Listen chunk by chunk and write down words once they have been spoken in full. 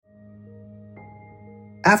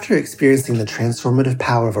After experiencing the transformative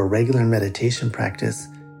power of a regular meditation practice,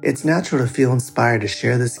 it's natural to feel inspired to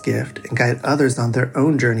share this gift and guide others on their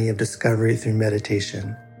own journey of discovery through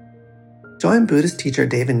meditation. Join Buddhist teacher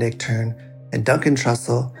David Nichtern and Duncan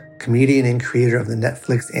Trussell, comedian and creator of the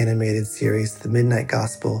Netflix animated series The Midnight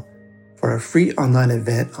Gospel, for a free online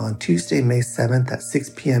event on Tuesday, May 7th at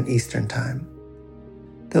 6 p.m. Eastern Time.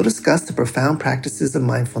 They'll discuss the profound practices of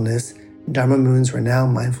mindfulness in Dharma Moon's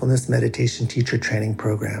renowned mindfulness meditation teacher training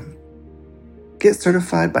program. Get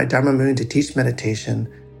certified by Dharma Moon to teach meditation,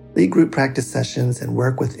 lead group practice sessions, and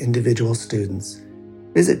work with individual students.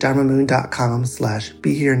 Visit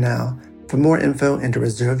dharmamoon.com/beherenow for more info and to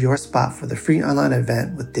reserve your spot for the free online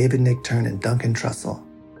event with David Nichtern and Duncan Trussell.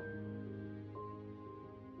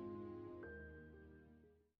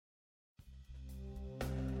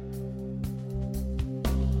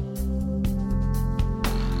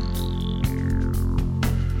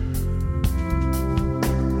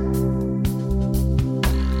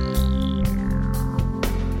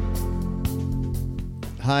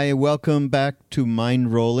 Hi, welcome back to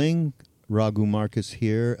Mind Rolling. Raghu Marcus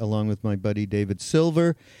here, along with my buddy David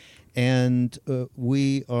Silver. And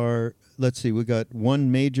we got one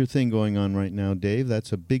major thing going on right now, Dave.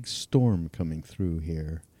 That's a big storm coming through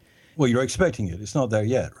here. Well, you're expecting it. It's not there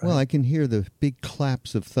yet, right? Well, I can hear the big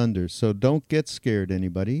claps of thunder, so don't get scared,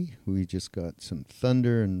 anybody. We just got some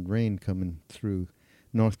thunder and rain coming through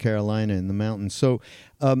North Carolina in the mountains. So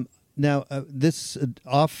now this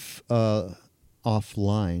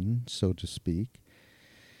offline, so to speak,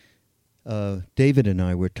 David and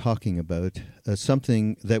I were talking about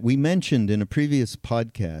something that we mentioned in a previous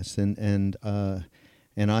podcast, and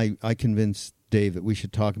I convinced Dave that we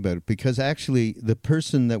should talk about it because actually the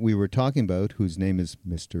person that we were talking about, whose name is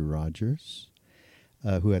Mr. Rogers,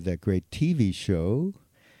 who had that great TV show,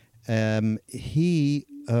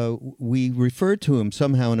 we referred to him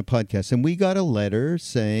somehow in a podcast, and we got a letter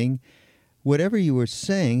saying whatever you were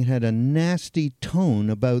saying had a nasty tone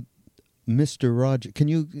about Mr. Rogers. Can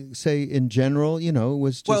you say in general, it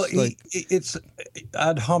was just it's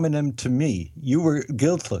ad hominem to me. You were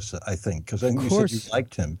guiltless, I think, because I think you said you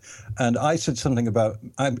liked him. And I said something about,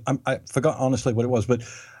 I forgot honestly what it was, but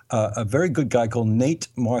a very good guy called Nate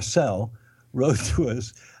Marcel wrote to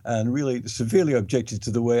us and really severely objected to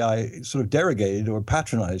the way I sort of derogated or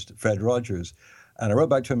patronized Fred Rogers. And I wrote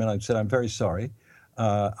back to him and I said, I'm very sorry.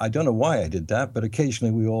 I don't know why I did that, but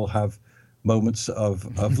occasionally we all have moments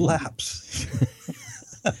of lapse.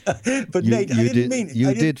 But Nate, I didn't mean it.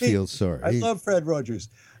 You did feel sorry. I love Fred Rogers.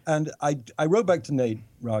 And I wrote back to Nate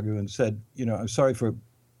Raghu and said, I'm sorry for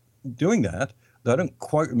doing that. I don't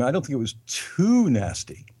think it was too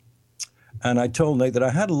nasty. And I told Nate that I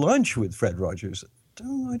had lunch with Fred Rogers,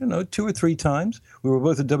 I don't know, 2 or 3 times. We were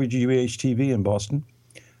both at WGBH-TV in Boston.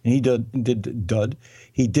 And he did Dud.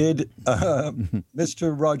 He did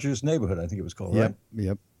Mr. Rogers' Neighborhood, I think it was called, right?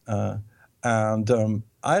 Yep. And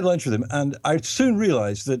I had lunch with him, and I soon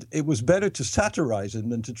realized that it was better to satirize him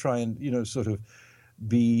than to try and, sort of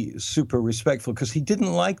be super respectful, because he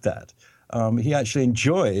didn't like that. He actually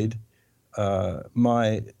enjoyed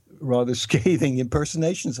my rather scathing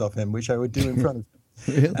impersonations of him, which I would do in front of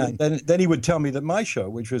him. Really? And then he would tell me that my show,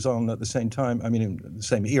 which was on at the same time, in the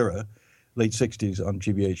same era, late 60s on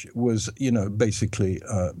GBH, was, basically,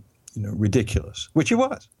 ridiculous, which it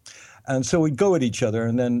was. And so we'd go at each other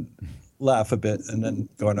and then laugh a bit and then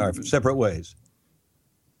go on our separate ways.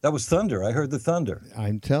 That was thunder. I heard the thunder.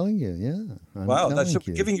 I'm telling you, yeah. Wow, that's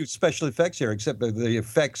giving you special effects here, except the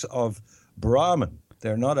effects of Brahman.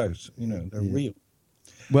 They're not they're real.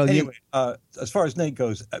 Well, anyway, as far as Nate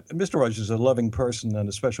goes, Mr. Rogers is a loving person and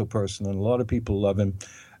a special person, and a lot of people love him.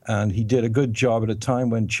 And he did a good job at a time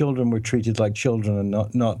when children were treated like children and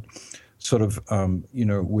not sort of,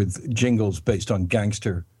 with jingles based on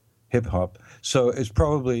gangster hip hop. So it's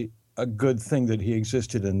probably a good thing that he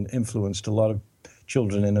existed and influenced a lot of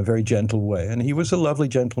children in a very gentle way. And he was a lovely,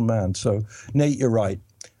 gentle man. So, Nate, you're right.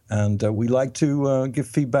 And we like to give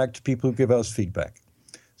feedback to people who give us feedback.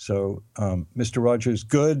 So, Mr. Rogers,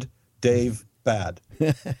 good. Dave, bad.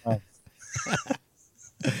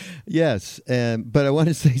 Yes, but I want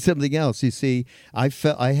to say something else. You see, I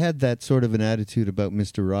had that sort of an attitude about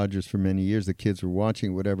Mr. Rogers for many years. The kids were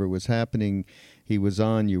watching whatever was happening. He was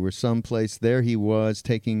on. You were someplace. There he was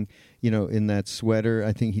taking, in that sweater.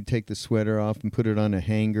 I think he'd take the sweater off and put it on a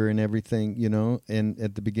hanger and everything, and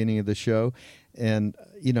at the beginning of the show. And,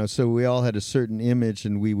 so we all had a certain image,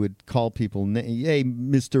 and we would call people, hey,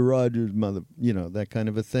 Mr. Rogers, mother, that kind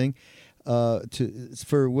of a thing.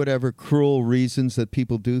 For whatever cruel reasons that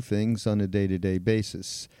people do things on a day-to-day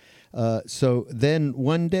basis. So then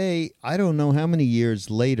one day, I don't know how many years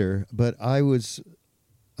later, but I was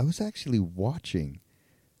I was actually watching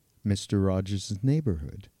Mr. Rogers'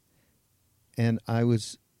 Neighborhood. And I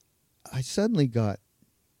suddenly got,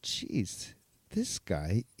 geez, this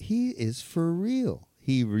guy, he is for real.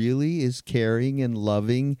 He really is caring and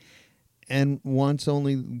loving and wants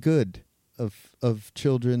only good of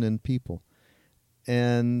children and people.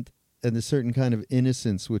 And a certain kind of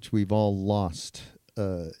innocence which we've all lost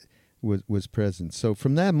was present. So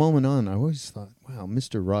from that moment on, I always thought, wow,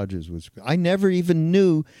 Mr. Rogers was... I never even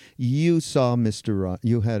knew you saw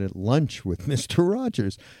you had a lunch with Mr.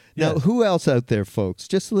 Rogers. Now, Yes. who else out there, folks?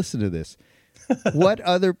 Just listen to this. What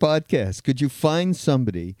other podcast could you find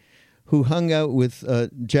somebody who hung out with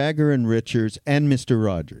Jagger and Richards and Mr.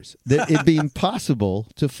 Rogers? It'd be impossible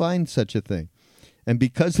to find such a thing. And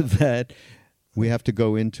because of that, we have to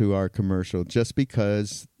go into our commercial, just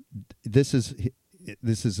because this is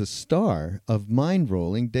a star of Mind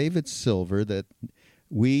Rolling, David Silver, that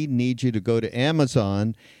we need you to go to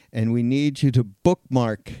Amazon, and we need you to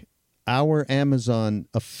bookmark our Amazon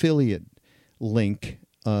affiliate link.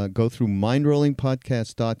 Go through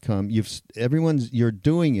mindrollingpodcast.com. You're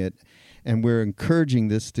doing it, and we're encouraging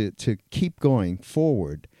this to keep going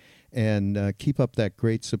forward and keep up that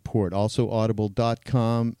great support. Also,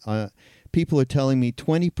 audible.com. People are telling me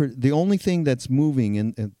the only thing that's moving,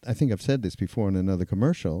 and I think I've said this before in another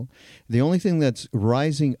commercial, the only thing that's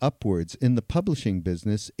rising upwards in the publishing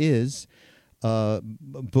business is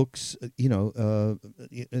books,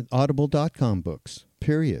 audible.com books,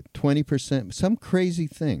 period. 20%, some crazy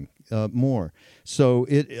thing more. So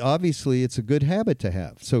obviously it's a good habit to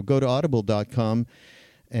have. So go to audible.com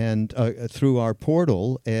and through our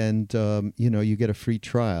portal, and you get a free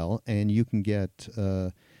trial, and you can get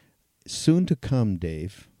soon to come,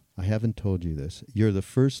 Dave. I haven't told you this. You're the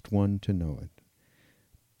first one to know it.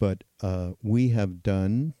 But we have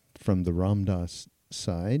done, from the Ram Dass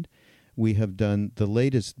side, we have done the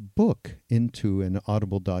latest book into an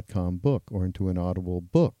audible.com book, or into an Audible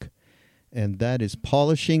book. And that is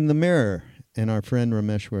Polishing the Mirror. And our friend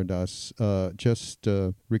Rameshwar Das just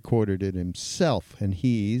recorded it himself, and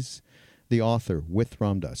he's the author with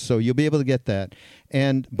Ram Dass. So you'll be able to get that.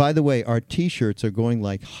 And by the way, our T-shirts are going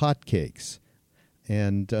like hotcakes.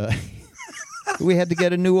 And we had to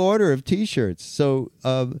get a new order of T-shirts. So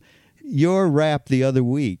your rap the other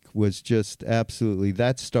week was just absolutely,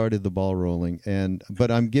 that started the ball rolling. But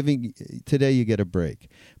today you get a break.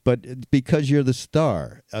 But because you're the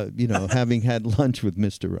star, having had lunch with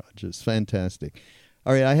Mr. Rogers, fantastic.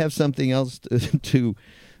 All right, I have something else to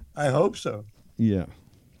I hope so. Yeah.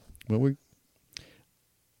 Well,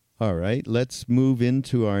 all right, let's move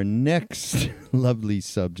into our next lovely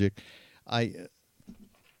subject. I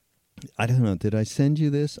don't know, did I send you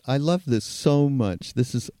this? I love this so much.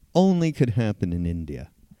 This only could happen in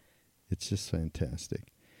India. It's just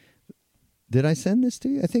fantastic. Did I send this to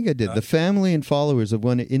you? I think I did. The family and followers of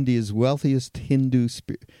one of India's wealthiest Hindu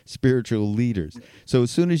spiritual leaders. So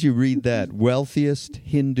as soon as you read that, wealthiest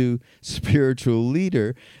Hindu spiritual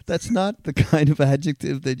leader, that's not the kind of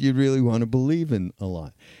adjective that you really want to believe in a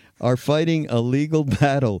lot, are fighting a legal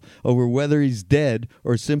battle over whether he's dead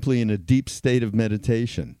or simply in a deep state of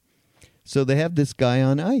meditation. So they have this guy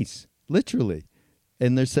on ice, literally.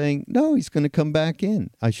 And they're saying, no, he's going to come back in.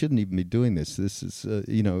 I shouldn't even be doing this. This is,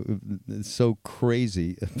 it's so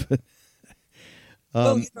crazy.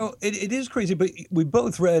 It is crazy. But we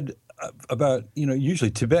both read about, usually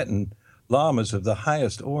Tibetan lamas of the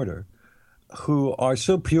highest order who are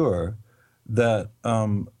so pure that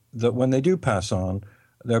that when they do pass on,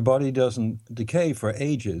 their body doesn't decay for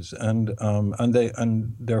ages. And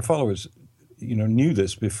their followers, knew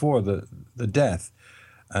this before the death.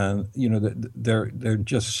 And, they're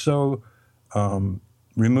just so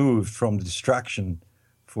removed from the distraction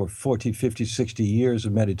for 40, 50, 60 years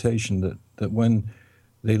of meditation that when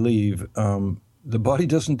they leave, the body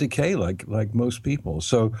doesn't decay like most people.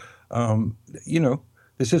 So,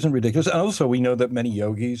 this isn't ridiculous. And also we know that many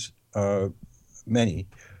yogis,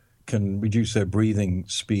 can reduce their breathing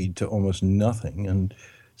speed to almost nothing and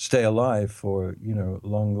stay alive for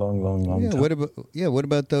long time. What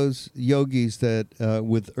about those yogis that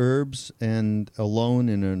with herbs and alone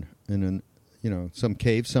in some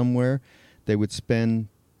cave somewhere, they would spend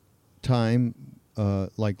time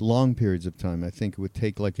like long periods of time. I think it would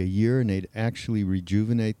take like a year, and they'd actually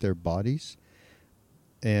rejuvenate their bodies.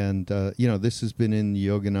 And this has been in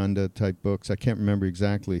Yogananda type books. I can't remember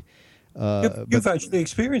exactly. You've actually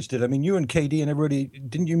experienced it. I mean, you and KD and everybody,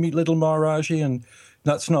 didn't you meet Little Maharaji? And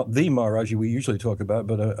that's not the Maharaji we usually talk about,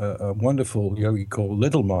 but a wonderful yogi called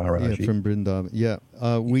Little Maharaji. Yeah, from Vrindavan. Yeah,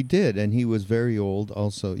 we did. And he was very old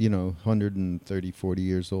also, 130, 40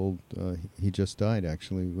 years old. He just died,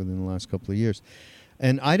 actually, within the last couple of years.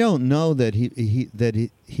 And I don't know that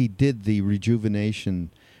he did the rejuvenation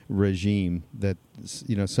regime that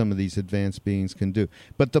some of these advanced beings can do.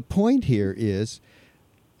 But the point here is,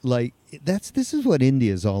 like, this is what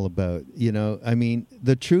India is all about. I mean,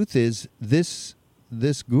 the truth is this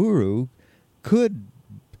guru could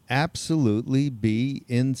absolutely be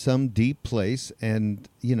in some deep place and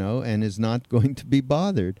is not going to be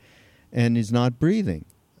bothered and is not breathing.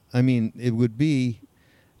 I mean, it would be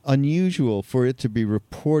unusual for it to be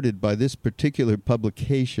reported by this particular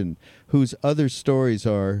publication, whose other stories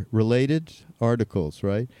are related articles,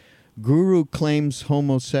 right? Guru claims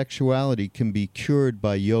homosexuality can be cured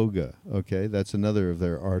by yoga. Okay, that's another of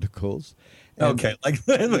their articles. Okay, like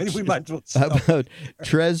we might as well stop. About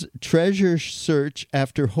treasure search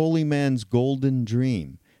after holy man's golden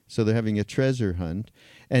dream. So they're having a treasure hunt.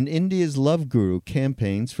 And India's love guru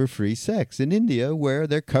campaigns for free sex in India, where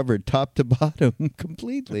they're covered top to bottom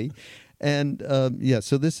completely. And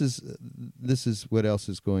so this is what else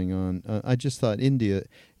is going on. I just thought India,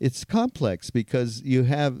 it's complex because you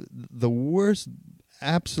have the worst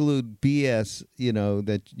absolute BS,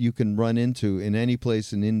 that you can run into in any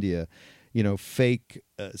place in India. Fake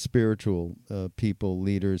spiritual people,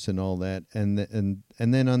 leaders, and all that, and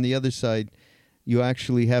then on the other side, you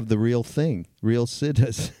actually have the real thing, real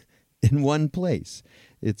siddhas, in one place.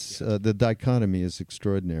 It's the dichotomy is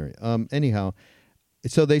extraordinary. Anyhow,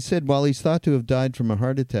 so they said while he's thought to have died from a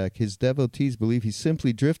heart attack, his devotees believe he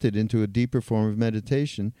simply drifted into a deeper form of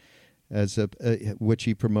meditation, as which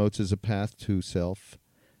he promotes as a path to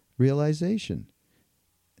self-realization.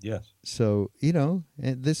 Yes. So,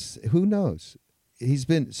 and this, who knows? He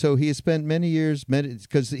has spent many years,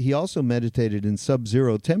 because he also meditated in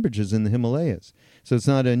sub-zero temperatures in the Himalayas. So it's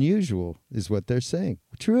not unusual, is what they're saying.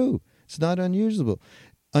 True. It's not unusual.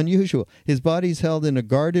 His body's held in a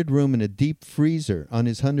guarded room in a deep freezer on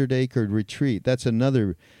his 100-acre retreat. That's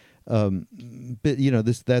another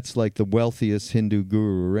bit, that's like the wealthiest Hindu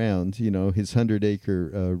guru around, his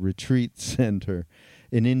 100-acre retreat center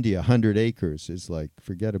in India. 100 acres is like,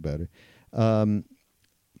 forget about it.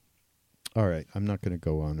 All right, I'm not going to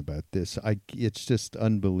go on about this. It's just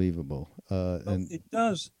unbelievable. And it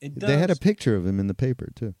does. They had a picture of him in the paper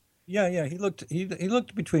too. Yeah. He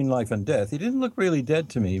looked between life and death. He didn't look really dead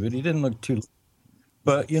to me, but he didn't look too.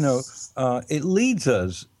 But it leads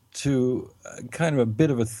us to kind of a bit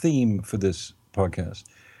of a theme for this podcast,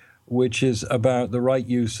 which is about the right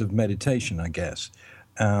use of meditation, I guess.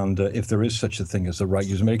 And if there is such a thing as the right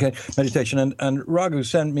use of meditation. And Raghu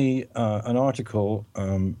sent me an article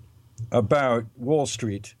about Wall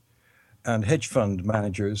Street and hedge fund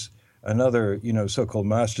managers and other, so-called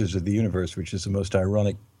masters of the universe, which is the most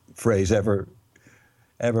ironic phrase ever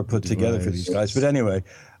put together for these guys. But anyway,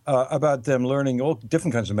 about them learning all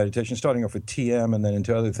different kinds of meditation, starting off with TM and then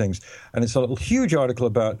into other things. And it's a huge article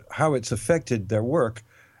about how it's affected their work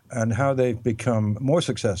and how they've become more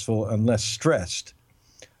successful and less stressed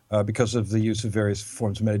because of the use of various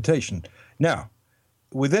forms of meditation. Now,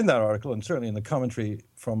 within that article, and certainly in the commentary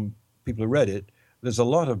from people who read it, there's a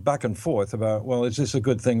lot of back and forth about, well, is this a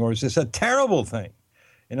good thing or is this a terrible thing?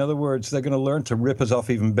 In other words, they're going to learn to rip us off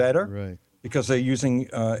even better, right, because they're using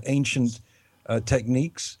ancient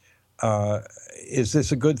techniques. Is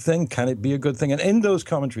this a good thing? Can it be a good thing? And in those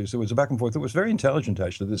commentaries, there was a back and forth that was very intelligent,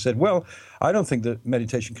 actually, that said, well, I don't think that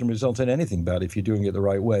meditation can result in anything bad if you're doing it the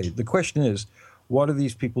right way. The question is, what are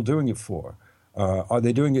these people doing it for? Are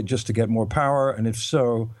they doing it just to get more power? And if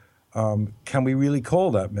so, can we really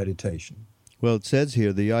call that meditation? Well, it says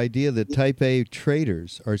here, the idea that type A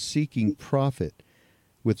traders are seeking profit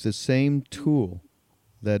with the same tool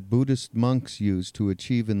that Buddhist monks use to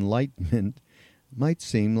achieve enlightenment might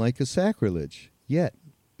seem like a sacrilege. Yet,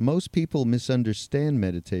 most people misunderstand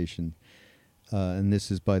meditation. And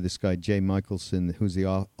this is by this guy, Jay Michelson, who's the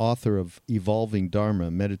author of Evolving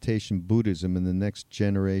Dharma, Meditation, Buddhism, and the Next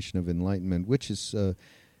Generation of Enlightenment, which is,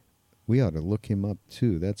 we ought to look him up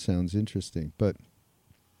too. That sounds interesting. But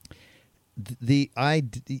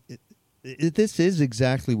this is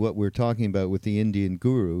exactly what we're talking about with the Indian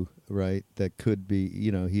guru, right? That could be,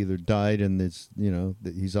 he either died and it's,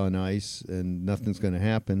 that he's on ice and nothing's going to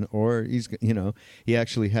happen, or he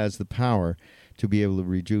actually has the power to be able to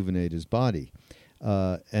rejuvenate his body.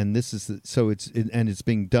 And this is it's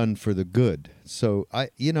being done for the good. So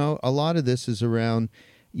a lot of this is around,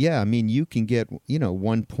 you can get,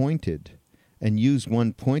 one-pointed and use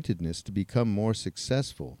one-pointedness to become more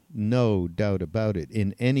successful. No doubt about it.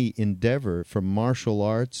 In any endeavor, from martial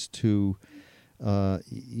arts to, bond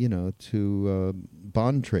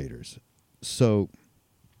traders. So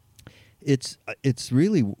it's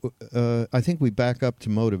really, I think we back up to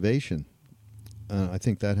motivation. I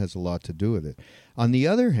think that has a lot to do with it. On the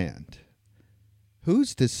other hand,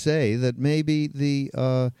 who's to say that maybe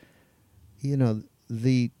the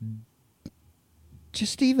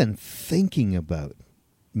just even thinking about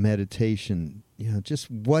meditation,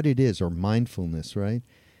 just what it is, or mindfulness, right?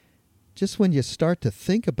 Just when you start to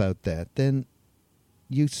think about that, then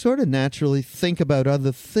you sort of naturally think about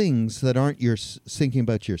other things that aren't your thinking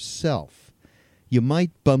about yourself. You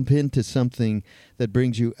might bump into something that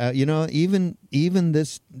brings you out. Even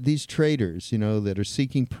these traders, that are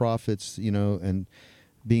seeking profits, and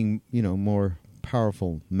being, more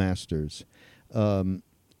powerful masters.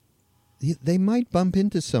 They might bump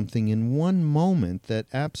into something in one moment that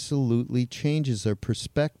absolutely changes their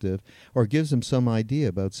perspective or gives them some idea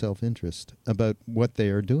about self-interest, about what they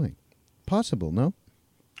are doing. Possible, no?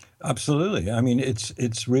 Absolutely. I mean,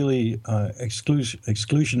 it's really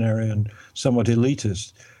exclusionary and somewhat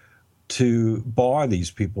elitist to bar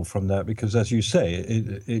these people from that, because, as you say,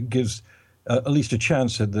 it gives at least a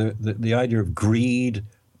chance that the idea of greed,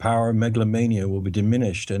 power, megalomania will be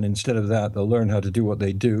diminished, and instead of that, they'll learn how to do what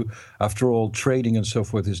they do. After all, trading and so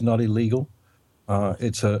forth is not illegal.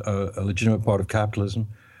 It's a legitimate part of capitalism.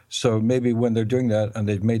 So maybe when they're doing that and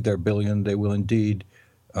they've made their billion, they will indeed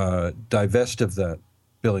divest of that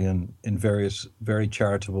billion in various very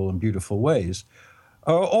charitable and beautiful ways.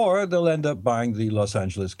 Or they'll end up buying the Los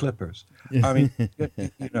Angeles Clippers. I mean,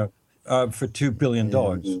 for $2 billion,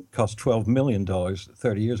 cost $12 million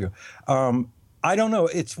 30 years ago. I don't know.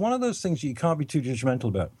 It's one of those things you can't be too judgmental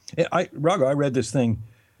about. Rago, I read this thing.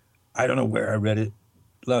 I don't know where I read it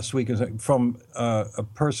last week. From a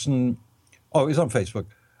person. Oh, it was on Facebook.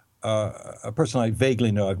 A person I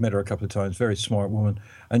vaguely know. I've met her a couple of times. Very smart woman,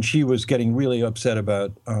 and she was getting really upset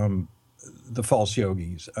about the false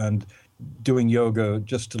yogis and doing yoga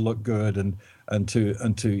just to look good and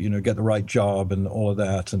to get the right job and all of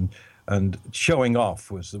that, and showing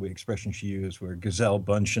off was the expression she used, where Giselle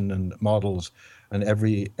Bundchen and models and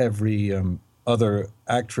every other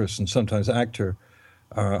actress and sometimes actor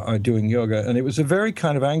are doing yoga. And it was a very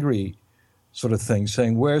kind of angry sort of thing,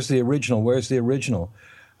 saying, where's the original? Where's the original?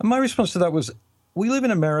 And my response to that was, we live in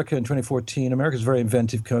America in 2014. America's a very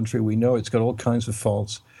inventive country. We know it's got all kinds of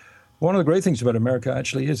faults. One of the great things about America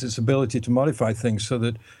actually is its ability to modify things so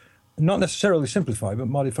that, not necessarily simplify, but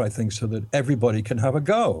modify things so that everybody can have a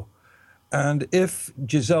go. And if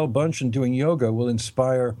Giselle Bundchen doing yoga will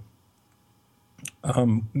inspire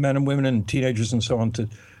men and women and teenagers and so on to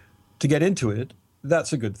get into it,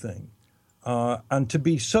 that's a good thing. And to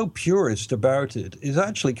be so purist about it is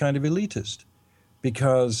actually kind of elitist,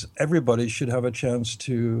 because everybody should have a chance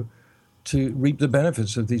to reap the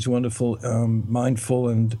benefits of these wonderful mindful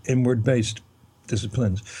and inward-based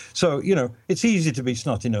disciplines. So, it's easy to be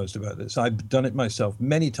snotty-nosed about this. I've done it myself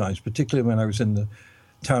many times, particularly when I was in the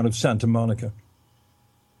town of Santa Monica,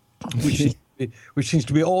 which seems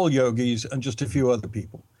to be all yogis and just a few other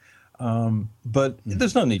people. But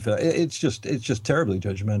there's no need for that. It's just terribly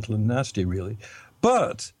judgmental and nasty, really.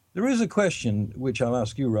 But there is a question which I'll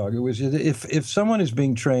ask you, Raga, which is if someone is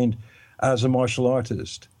being trained as a martial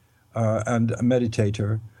artist and a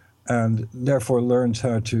meditator, and therefore learns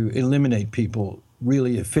how to eliminate people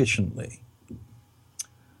really efficiently,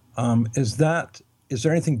 is there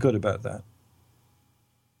anything good about that?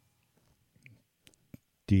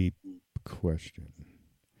 Deep question.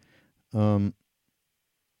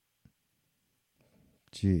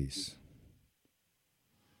 Geez.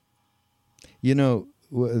 The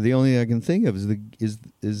only thing I can think of is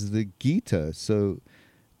the Gita. So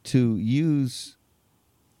to use,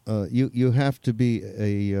 you have to be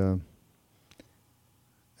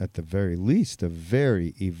at the very least, a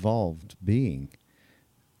very evolved being.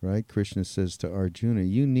 Right? Krishna says to Arjuna,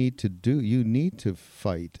 you need to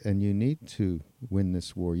fight, and you need to win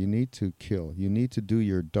this war. You need to kill. You need to do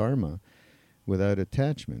your dharma without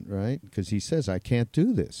attachment, right? Because he says, I can't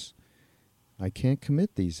do this. I can't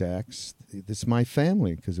commit these acts. This is my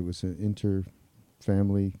family, because it was an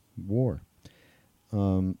inter-family war.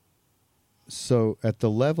 So at the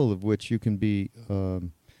level of which you can be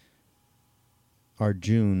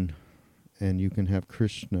Arjuna and you can have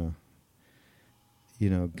Krishna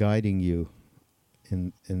guiding you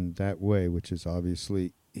in that way, which is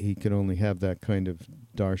obviously, he could only have that kind of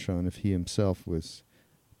darshan if he himself was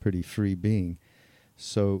a pretty free being.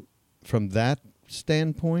 So from that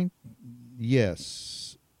standpoint,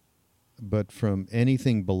 yes. But from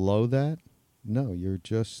anything below that, no, you're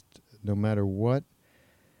just, no matter what.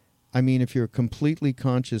 I mean, if you're a completely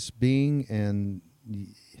conscious being and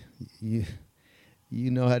you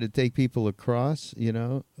know how to take people across,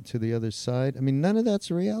 to the other side. I mean, none of that's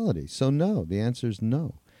a reality. So no, the answer is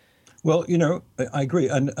no. Well, I agree.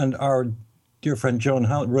 And our dear friend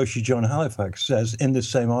Roshi Joan Halifax says in this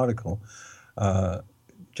same article,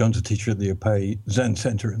 Joan's a teacher at the Apai Zen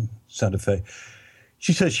Center in Santa Fe.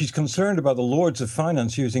 She says she's concerned about the lords of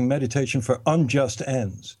finance using meditation for unjust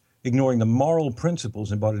ends, ignoring the moral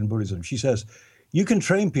principles embodied in Buddhism. She says, you can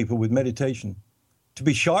train people with meditation to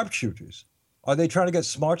be sharpshooters. Are they trying to get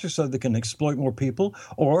smarter so they can exploit more people?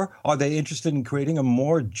 Or are they interested in creating a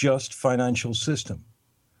more just financial system?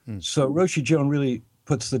 So Roshi Joan really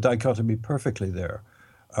puts the dichotomy perfectly there.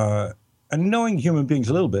 And knowing human beings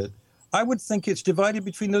a little bit, I would think it's divided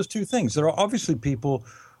between those two things. There are obviously people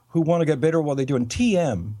who want to get better at what they do. And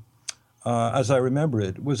TM, as I remember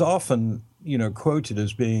it, was often, quoted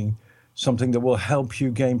as being something that will help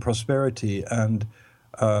you gain prosperity and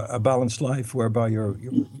a balanced life whereby you're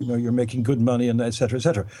making good money and et cetera, et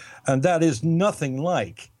cetera. And that is nothing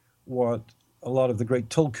like what a lot of the great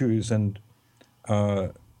tulkus and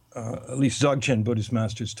at least Dzogchen Buddhist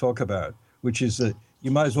masters talk about, which is that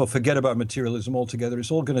you might as well forget about materialism altogether.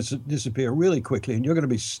 It's all going to disappear really quickly, and you're going to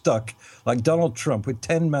be stuck like Donald Trump with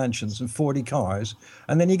 10 mansions and 40 cars,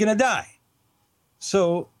 and then you're going to die.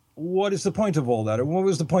 So what is the point of all that? And what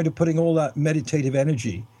was the point of putting all that meditative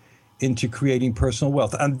energy into creating personal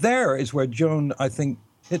wealth? And there is where Joan, I think,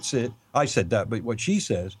 hits it. I said that, but what she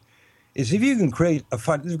says is if you can create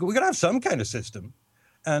we're going to have some kind of system.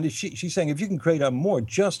 And if she's saying if you can create a more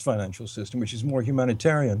just financial system, which is more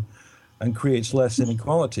humanitarian, and creates less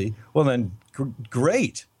inequality, well then,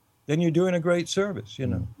 great. Then you're doing a great service,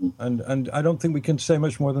 And I don't think we can say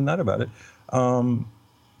much more than that about it.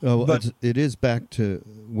 But it is back to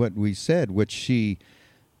what we said, which she,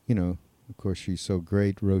 of course, she's so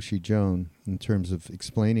great, Roshi Joan, in terms of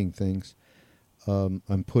explaining things.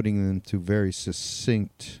 I'm putting them to very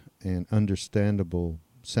succinct and understandable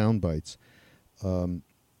sound bites.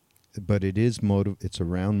 But it is it's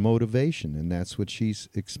around motivation, and that's what she's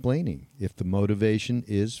explaining. If the motivation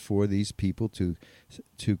is for these people to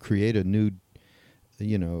create a new,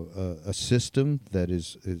 a system that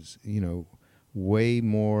is way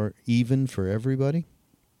more even for everybody,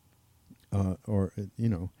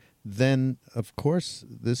 then of course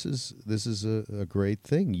this is a great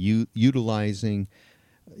thing. Utilizing,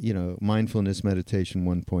 mindfulness, meditation,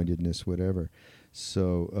 one-pointedness, whatever.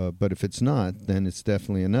 So, but if it's not, then it's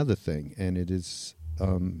definitely another thing, and it is,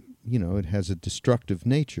 it has a destructive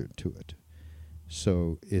nature to it.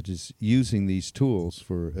 So it is using these tools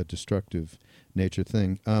for a destructive nature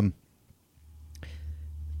thing.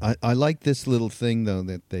 I like this little thing, though,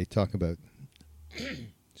 that they talk about.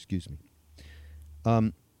 Excuse me.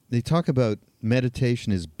 They talk about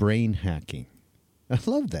meditation as brain hacking. I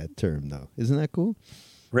love that term, though. Isn't that cool?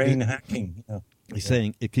 Brain hacking, yeah. He's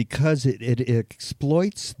saying because it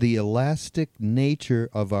exploits the elastic nature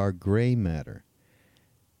of our gray matter.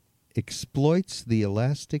 Exploits the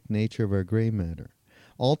elastic nature of our gray matter,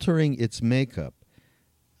 altering its makeup.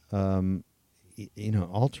 Altering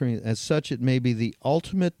as such, it may be the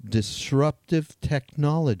ultimate disruptive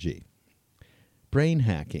technology. Brain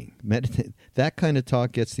hacking, that kind of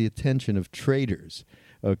talk gets the attention of traders.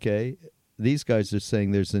 Okay. These guys are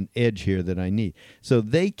saying there's an edge here that I need. So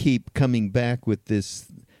they keep coming back with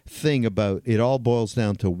this thing about it all boils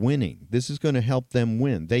down to winning. This is going to help them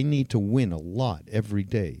win. They need to win a lot every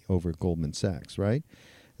day over at Goldman Sachs, right?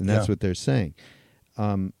 And that's what they're saying.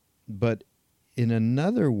 But in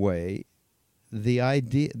another way, the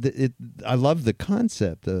idea, I love the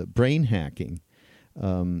concept of brain hacking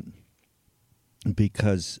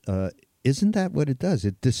because isn't that what it does?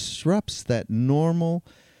 It disrupts that normal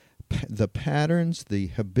the patterns, the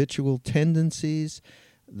habitual tendencies,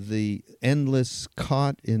 the endless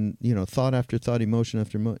caught in, thought after thought, emotion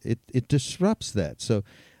after emotion. It disrupts that. So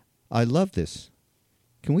I love this.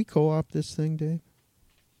 Can we co-opt this thing, Dave?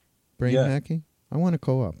 Brain hacking? I want to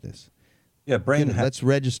co-opt this. Yeah, brain hacking. Let's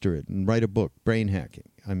register it and write a book, Brain Hacking.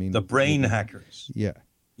 I mean, the brain hackers. Yeah.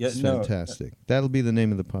 It's fantastic. That'll be the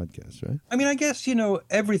name of the podcast, right? I mean, I guess,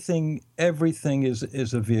 everything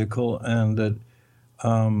is a vehicle, and that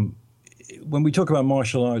when we talk about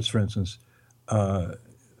martial arts, for instance,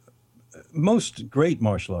 most great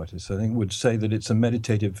martial artists, I think, would say that it's a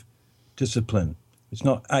meditative discipline. It's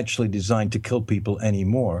not actually designed to kill people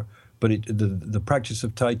anymore, but the practice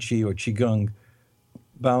of Tai Chi or Qigong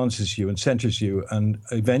balances you and centers you, and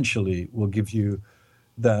eventually will give you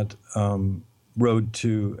that road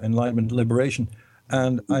to enlightenment, liberation.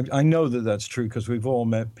 And I know that that's true because we've all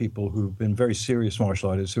met people who've been very serious martial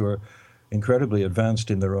artists who are incredibly advanced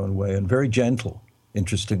in their own way and very gentle,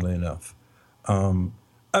 interestingly enough. To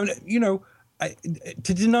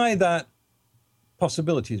deny that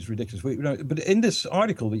possibility is ridiculous. But in this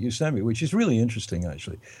article that you sent me, which is really interesting,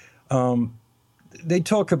 actually, they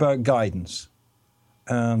talk about guidance.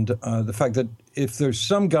 and the fact that if there's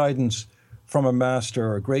some guidance from a master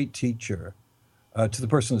or a great teacher to the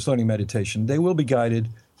person that's learning meditation, they will be guided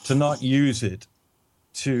to not use it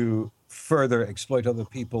to further exploit other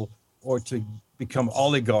people or to become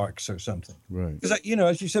oligarchs or something. Right. Because,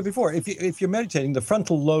 as you said before, if you're meditating, the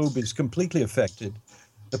frontal lobe is completely affected.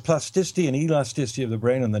 The plasticity and elasticity of the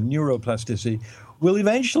brain and the neuroplasticity will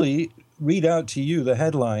eventually read out to you the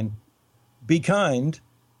headline, "Be kind,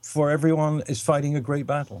 for everyone is fighting a great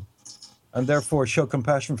battle." And therefore show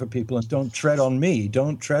compassion for people and don't tread on me,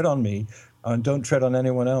 and don't tread on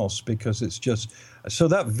anyone else, because it's just... So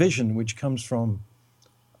that vision, which comes from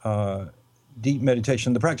deep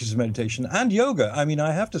meditation, the practice of meditation, and yoga. I mean,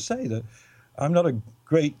 I have to say that I'm not a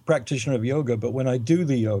great practitioner of yoga, but when I do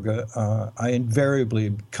the yoga, I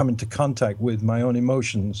invariably come into contact with my own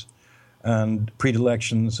emotions and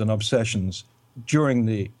predilections and obsessions during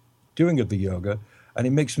the doing of the yoga, and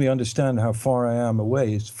it makes me understand how far I am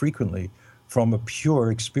away frequently from a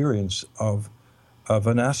pure experience of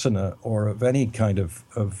an asana or of any kind of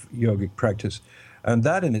yogic practice. And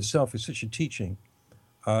that in itself is such a teaching.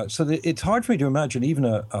 So that it's hard for me to imagine even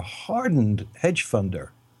a hardened hedge funder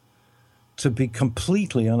to be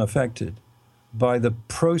completely unaffected by the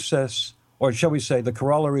process, or shall we say the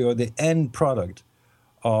corollary or the end product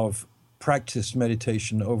of practiced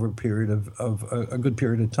meditation over a period of a good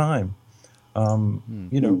period of time.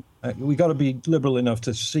 We got to be liberal enough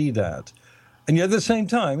to see that. And yet at the same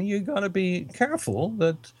time, you got to be careful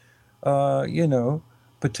that,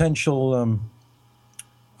 potential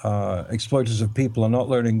exploiters of people are not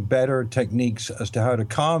learning better techniques as to how to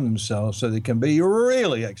calm themselves so they can be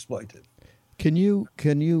really exploited. Would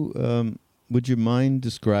you mind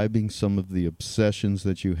describing some of the obsessions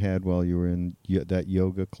that you had while you were in that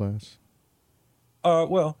yoga class?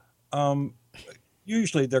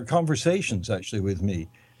 Usually they're conversations actually with me.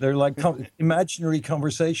 They're like imaginary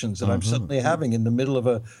conversations that I'm suddenly having in the middle of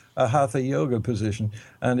a hatha yoga position.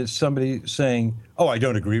 And it's somebody saying, "Oh, I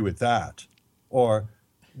don't agree with that." Or,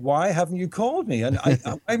 "Why haven't you called me?" And why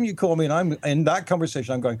haven't you called me? And I'm in that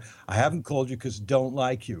conversation, I'm going, "I haven't called you because I don't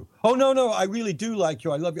like you." "Oh, no, I really do like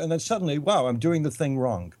you. I love you." And then suddenly, wow, I'm doing the thing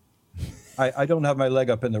wrong. I don't have my leg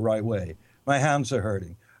up in the right way. My hands are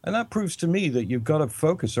hurting. And that proves to me that you've got to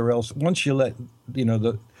focus, or else once you let,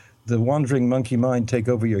 the wandering monkey mind take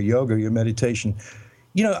over your yoga, your meditation,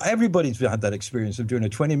 everybody's had that experience of doing a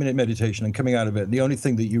 20-minute meditation and coming out of it. The only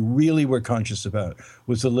thing that you really were conscious about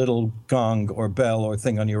was the little gong or bell or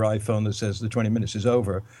thing on your iPhone that says the 20 minutes is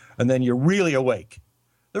over. And then you're really awake.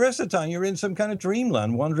 The rest of the time, you're in some kind of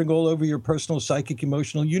dreamland, wandering all over your personal psychic,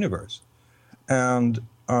 emotional universe. And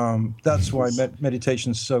that's why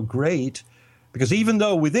meditation is so great, because even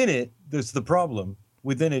though within it, there's the problem,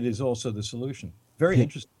 within it is also the solution. Very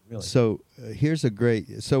interesting, really. So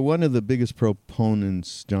so one of the biggest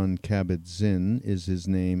proponents, Jon Kabat-Zinn, is his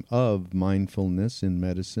name, of mindfulness in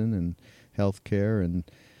medicine and healthcare,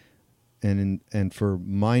 and for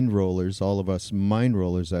mind rollers, all of us mind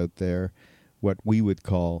rollers out there, what we would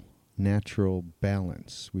call natural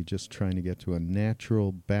balance. We're just trying to get to a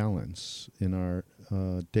natural balance in our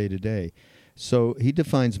day-to-day. So he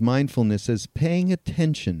defines mindfulness as paying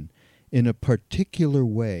attention in a particular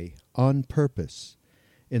way, on purpose,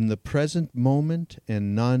 in the present moment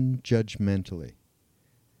and non-judgmentally.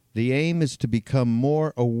 The aim is to become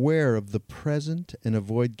more aware of the present and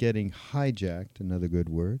avoid getting hijacked, another good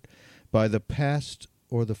word, by the past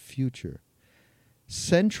or the future.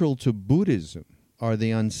 Central to Buddhism are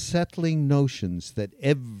the unsettling notions that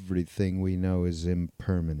everything we know is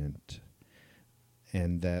impermanent,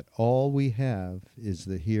 and that all we have is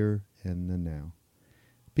the here and the now.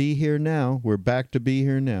 Be here now. We're back to be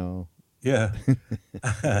here now. Yeah.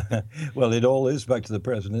 Well, it all is back to the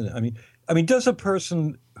present, isn't it? I mean, does a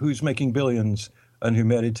person who's making billions and who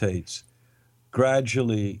meditates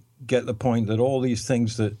gradually get the point that all these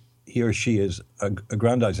things that he or she is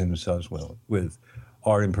aggrandizing themselves with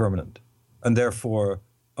are impermanent? And therefore,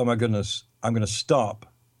 oh my goodness, I'm going to stop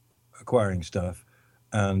acquiring stuff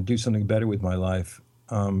and do something better with my life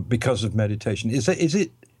because of meditation. Is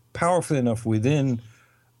it powerful enough within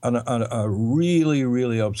a really,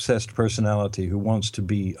 really obsessed personality who wants to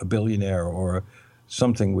be a billionaire or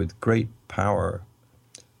something with great power?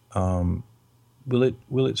 Will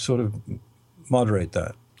it sort of moderate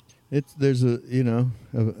that? There's a billion.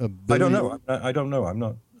 I don't know. I don't know. I'm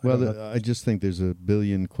not. Well, I just think there's a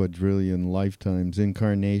billion, quadrillion lifetimes,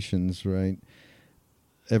 incarnations, right?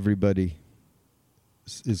 Everybody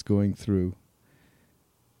is going through.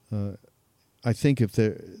 I think if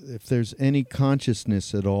there's any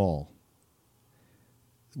consciousness at all,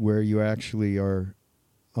 where you actually are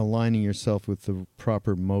aligning yourself with the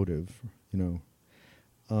proper motive,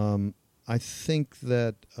 I think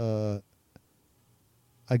that,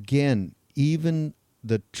 again, even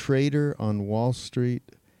the trader on Wall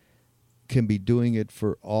Street can be doing it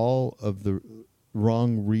for all of the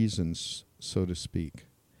wrong reasons, so to speak.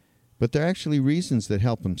 But they're actually reasons that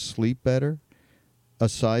help him sleep better,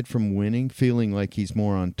 aside from winning, feeling like he's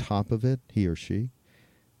more on top of it, he or she.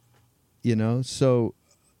 So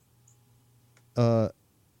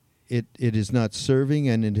it is not serving,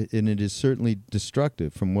 and it is certainly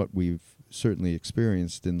destructive from what we've certainly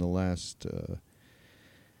experienced in the last,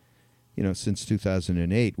 since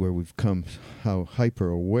 2008, where we've come how hyper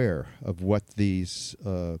aware of what these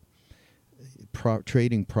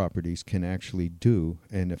trading properties can actually do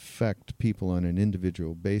and affect people on an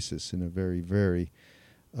individual basis in a very, very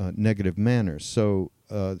negative manner. So,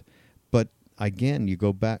 but again, you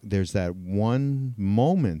go back, there's that one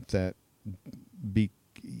moment that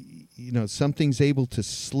something's able to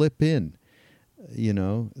slip in.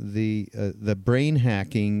 The brain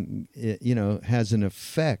hacking, has an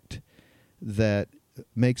effect that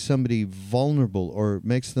makes somebody vulnerable or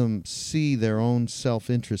makes them see their own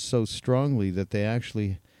self-interest so strongly that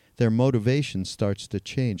their motivation starts to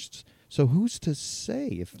change. So who's to say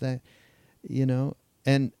if that,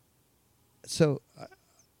 and so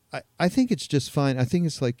I think it's just fine. I think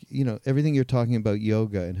it's like, everything you're talking about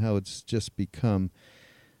yoga and how it's just become,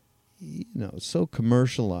 so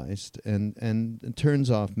commercialized and it turns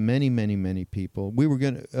off many, many, many people. We were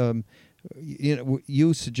going to,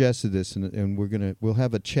 you suggested this, and we'll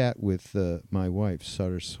have a chat with my wife,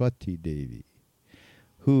 Saraswati Devi,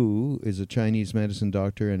 who is a Chinese medicine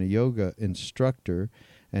doctor and a yoga instructor,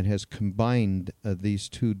 and has combined these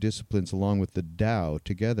two disciplines along with the Tao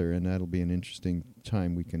together, and that'll be an interesting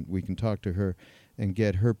time. We can talk to her and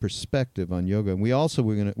get her perspective on yoga. And we have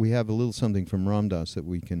a little something from Ram Dass that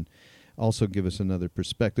we can also give us another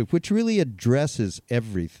perspective, which really addresses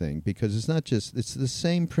everything, because it's the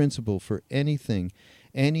same principle for anything,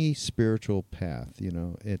 any spiritual path.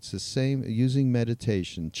 It's the same, using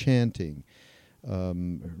meditation, chanting,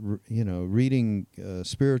 reading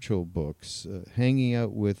spiritual books, hanging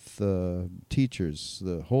out with teachers,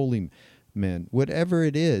 the holy men, whatever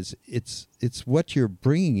it is, it's what you're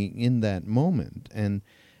bringing in that moment. And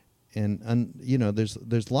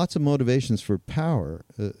there's lots of motivations for power,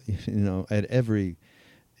 at every,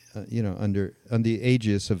 on the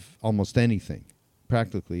aegis of almost anything,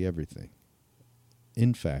 practically everything.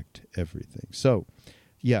 In fact, everything. So,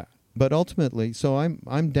 yeah. But ultimately, so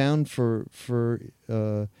I'm down for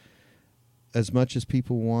as much as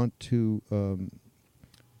people want to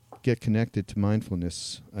get connected to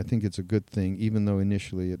mindfulness. I think it's a good thing, even though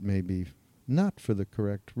initially it may be not for the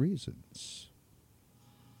correct reasons.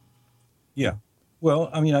 Yeah. Well,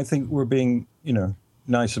 I think we're being,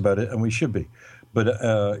 nice about it, and we should be.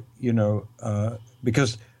 But,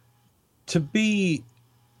 because to be,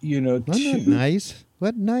 Not nice.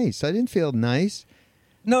 What nice? I didn't feel nice.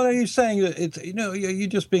 No, you're saying that it's, you're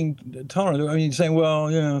just being tolerant. You're saying,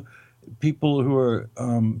 well, people who are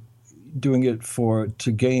doing it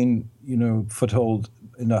to gain, foothold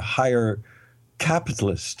in a higher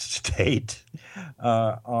capitalist state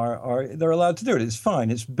they're allowed to do it. It's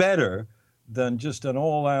fine. It's better than just an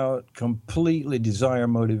all-out, completely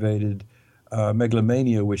desire-motivated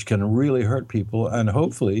megalomania, which can really hurt people. And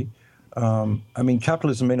hopefully,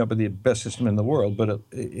 capitalism may not be the best system in the world, but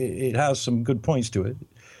it has some good points to it.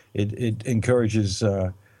 It encourages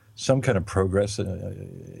some kind of progress. We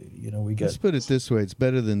get. Let's put it this way: it's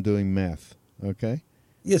better than doing meth. Okay.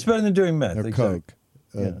 Yeah, it's better than doing meth. Or exactly.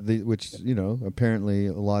 coke, which apparently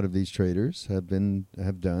a lot of these traders have done,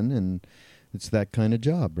 and it's that kind of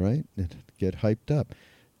job, right? Get hyped up.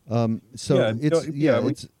 But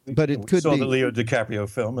it could saw be the Leo DiCaprio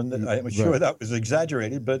film, and I'm sure that was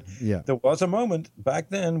exaggerated, but there was a moment back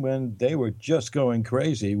then when they were just going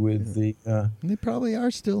crazy with the. They probably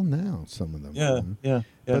are still now, some of them. Yeah.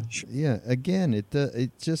 But again, it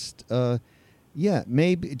just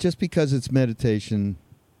maybe just because it's meditation,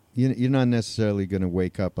 you're not necessarily going to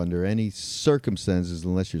wake up under any circumstances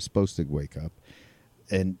unless you're supposed to wake up,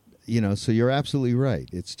 and. So you're absolutely right.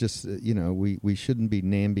 It's just, we shouldn't be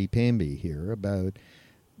namby-pamby here about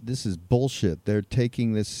this is bullshit. They're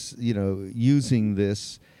taking this, using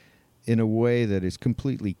this in a way that is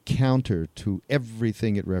completely counter to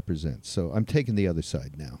everything it represents. So I'm taking the other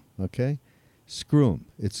side now, okay? Screw them.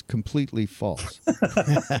 It's completely false.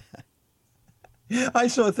 I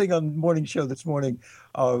saw a thing on Morning Show this morning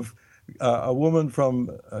of a woman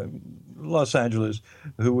from Los Angeles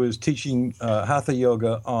who was teaching hatha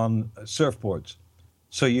yoga on surfboards.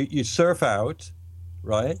 So you surf out,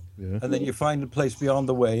 right? Yeah. And then you find a place beyond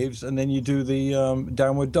the waves, and then you do the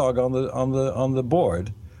downward dog on the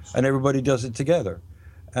board. and everybody does it together.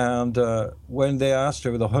 And when they asked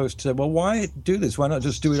her, the host said, well, why do this? Why not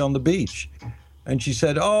just do it on the beach? And she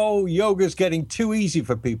said, oh, yoga's getting too easy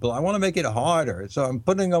for people. I want to make it harder. So I'm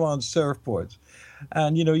putting them on surfboards.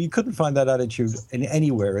 And, you couldn't find that attitude in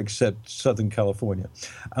anywhere except Southern California.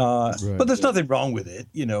 Right. But there's nothing wrong with it,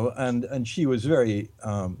 and she was very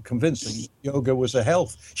convincing. Yoga was a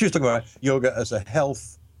health. She was talking about yoga as a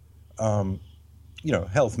health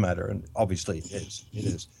health matter, and obviously it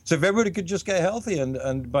is. So if everybody could just get healthy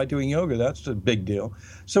and by doing yoga, that's a big deal.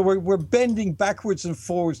 So we're bending backwards and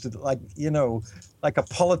forwards to like a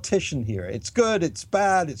politician here. It's good, it's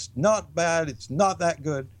bad, it's not that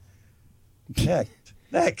good.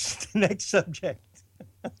 Next subject.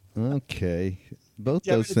 Okay. Both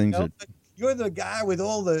those things are... You're the guy with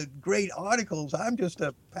all the great articles. I'm just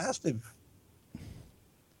a passive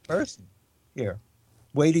person here,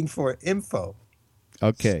 waiting for info.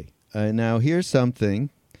 Okay. Now, here's something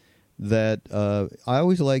that I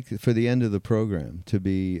always like for the end of the program to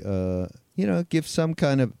be, give some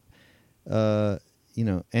kind of,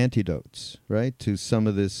 antidotes, right, to some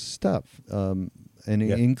of this stuff,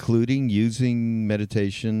 including using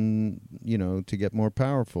meditation, to get more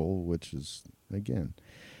powerful, which is, again,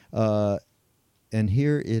 and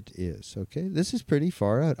here it is, okay? This is pretty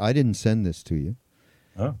far out. I didn't send this to you.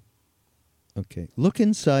 Oh. Okay. Look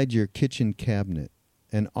inside your kitchen cabinet.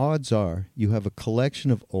 And odds are you have a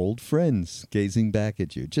collection of old friends gazing back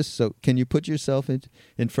at you. Just so, can you put yourself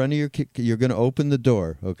in front of you're going to open the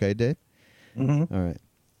door, okay, Dave? Mm-hmm. All right.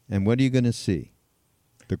 And what are you going to see?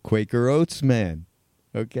 The Quaker Oats man,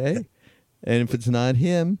 okay? And if it's not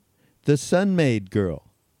him, the Sun-Maid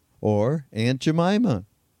girl or Aunt Jemima,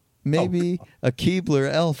 maybe a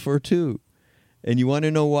Keebler elf or two. And you want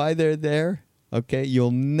to know why they're there? Okay,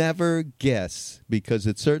 you'll never guess because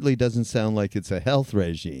it certainly doesn't sound like it's a health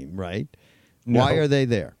regime, right? No. Why are they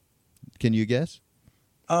there? Can you guess?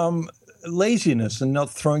 Laziness and not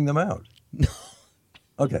throwing them out. No.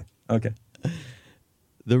 Okay.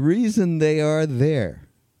 The reason they are there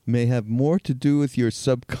may have more to do with your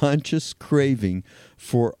subconscious craving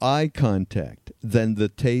for eye contact than the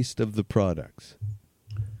taste of the products.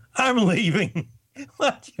 I'm leaving.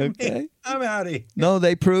 What do you mean? I'm out of here. No,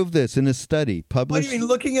 they proved this in a study published. What do you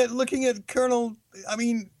mean? Looking at Colonel? I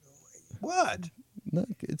mean, what? No,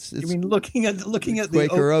 it's. You mean looking at the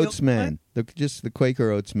Quaker Oats man? Just the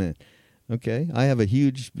Quaker Oats man. Okay, I have a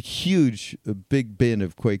huge big bin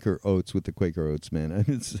of Quaker Oats with the Quaker Oats man.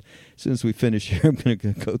 As soon as we finish here, I'm going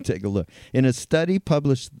to go take a look. In a study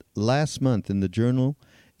published last month in the journal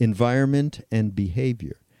Environment and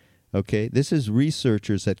Behavior. Okay, this is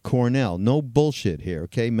researchers at Cornell, no bullshit here,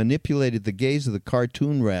 okay, manipulated the gaze of the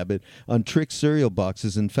cartoon rabbit on Trick cereal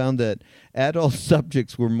boxes and found that adult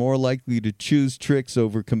subjects were more likely to choose Trix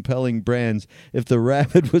over compelling brands if the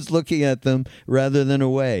rabbit was looking at them rather than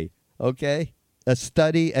away, okay? A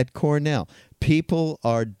study at Cornell. People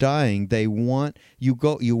are dying. They want, you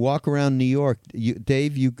walk around New York,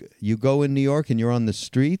 Dave, you go in New York and you're on the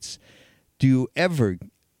streets. Do you ever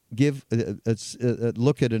give a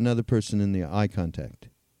look at another person in the eye contact?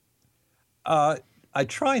 I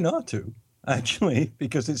try not to, actually,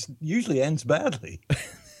 because it usually ends badly.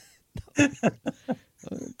 Oh,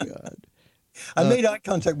 God. I made eye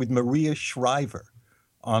contact with Maria Shriver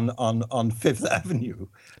on Fifth Avenue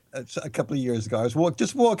a couple of years ago. I was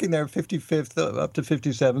just walking there 55th up to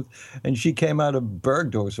 57th, and she came out of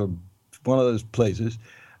Bergdorf's or one of those places,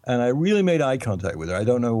 and I really made eye contact with her. I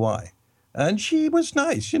don't know why. And she was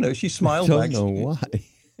nice, she smiled back. I don't know why.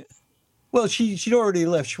 Well, she'd already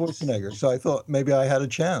left Schwarzenegger, so I thought maybe I had a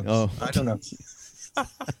chance. Oh. I don't know.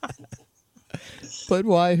 But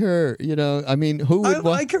why her? I mean, who would... I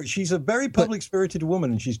like her. She's a very public-spirited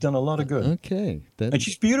woman, and she's done a lot of good. Okay. And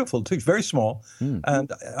she's beautiful, too. She's very small.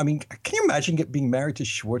 And, I mean, can you imagine being married to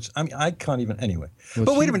Schwartz? I mean, I can't even... Anyway. Well,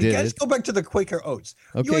 but wait a minute. Let's go back to the Quaker Oats.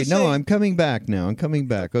 Okay. No, I'm coming back now.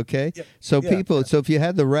 Okay? Yeah, so if you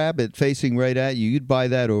had the rabbit facing right at you, you'd buy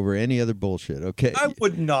that over any other bullshit, okay? I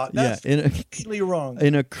would not. That's completely wrong.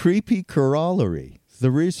 In a creepy corollary,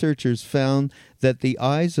 the researchers found that the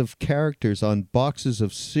eyes of characters on boxes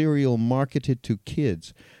of cereal marketed to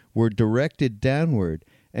kids were directed downward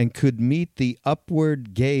and could meet the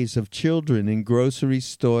upward gaze of children in grocery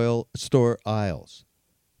store aisles.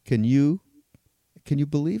 Can you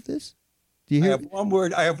believe this? Do you hear?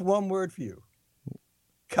 I have one word for you.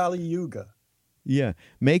 Kali Yuga. Yeah.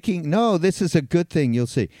 This is a good thing, you'll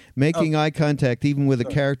see. Making eye contact even with a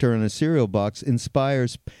character on a cereal box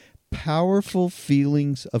inspires powerful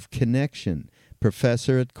feelings of connection.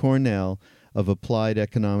 Professor at Cornell of Applied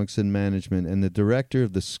Economics and Management and the director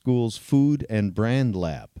of the school's Food and Brand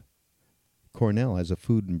Lab. Cornell has a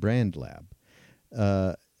food and brand lab,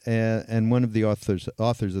 and one of the authors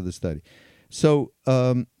of the study. So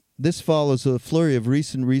this follows a flurry of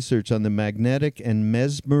recent research on the magnetic and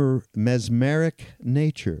mesmeric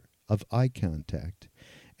nature of eye contact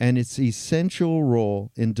and its essential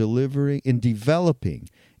role in developing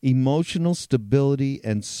emotional stability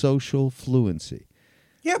and social fluency.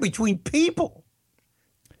 Yeah, between people.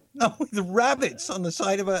 No, with rabbits on the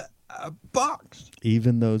side of a box.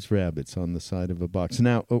 Even those rabbits on the side of a box.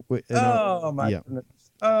 Now, my goodness.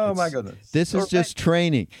 Oh, my goodness. This is just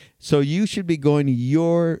training. So you should be going to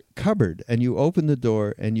your cupboard and you open the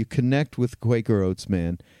door and you connect with Quaker Oats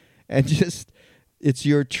Man and just... It's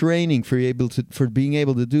your training for being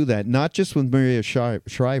able to do that, not just with Maria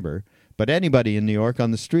Schreiber, but anybody in New York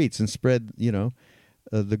on the streets, and spread,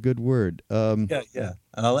 the good word. Yeah.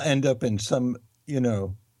 And I'll end up in some,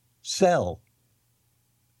 cell.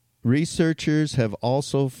 Researchers have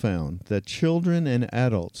also found that children and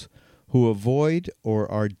adults who avoid or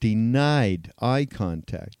are denied eye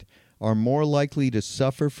contact are more likely to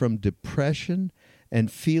suffer from depression and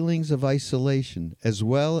feelings of isolation, as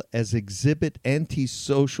well as exhibit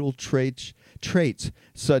antisocial traits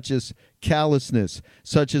such as callousness,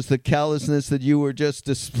 such as the callousness that you were just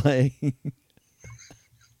displaying.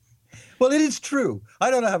 Well, it is true.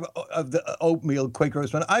 I don't have the oatmeal Quaker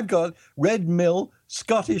Oats. I've got Red Mill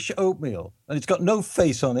Scottish oatmeal, and it's got no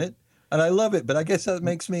face on it, and I love it. But I guess that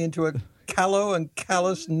makes me into a callow and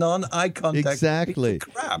callous, non-eye contact. Exactly. Piece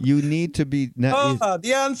of crap. You need to be...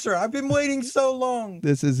 the answer. I've been waiting so long.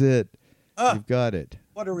 This is it. You've got it.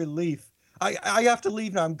 What a relief. I have to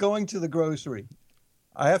leave now. I'm going to the grocery.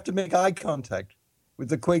 I have to make eye contact with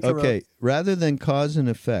the Quaker Oats. Okay, rather than cause and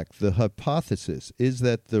effect, the hypothesis is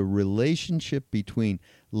that the relationship between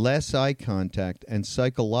less eye contact and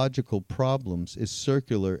psychological problems is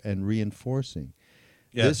circular and reinforcing.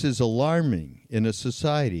 Yes. This is alarming in a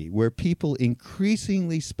society where people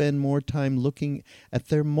increasingly spend more time looking at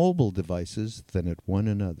their mobile devices than at one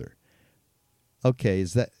another. Okay,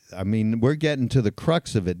 we're getting to the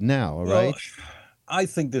crux of it now, all right? I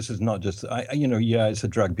think this is not just, it's a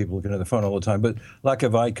drug, people looking at the phone all the time, but lack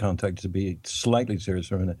of eye contact, to be slightly serious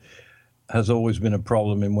for a minute, has always been a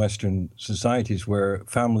problem in Western societies where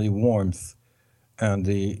family warmth and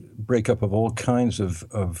the breakup of all kinds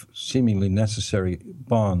of seemingly necessary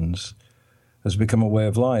bonds has become a way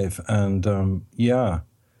of life. And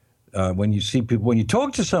when you see people, when you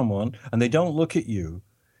talk to someone and they don't look at you,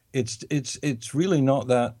 it's really not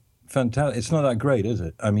that fantastic. It's not that great, is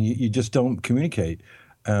it? I mean, you just don't communicate,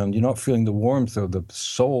 and you're not feeling the warmth of the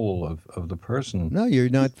soul of the person. No, you're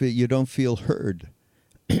not. You don't feel heard.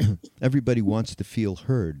 Everybody wants to feel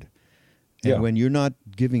heard. And when you're not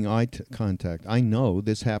giving eye contact, I know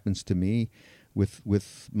this happens to me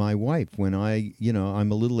with my wife. When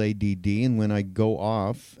I'm a little ADD, and when I go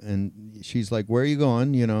off, and she's like, "Where are you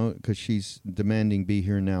going?" Because she's demanding be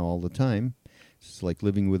here now all the time. It's like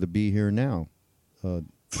living with a be here now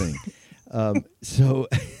thing. So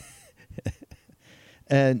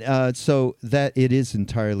that it is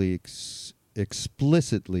entirely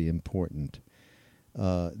explicitly important.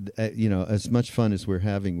 As much fun as we're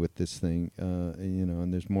having with this thing,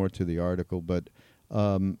 and there's more to the article, but,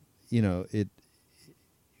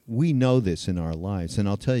 we know this in our lives. And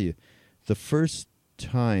I'll tell you, the first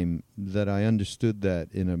time that I understood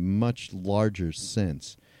that in a much larger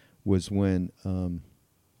sense was when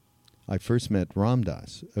I first met Ram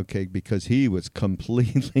Dass, because he was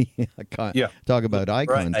completely, talk about eye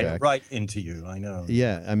contact. Right into you, I know.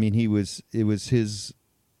 Yeah, I mean, it was his...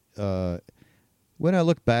 when I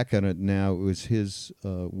look back on it now, it was his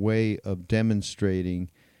way of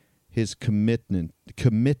demonstrating his commitment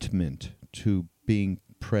to being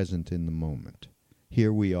present in the moment.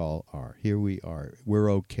 Here we all are. Here we are.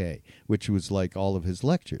 We're okay, which was like all of his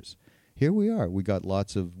lectures. Here we are. We got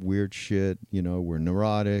lots of weird shit. We're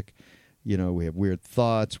neurotic. We have weird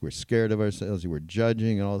thoughts. We're scared of ourselves. We're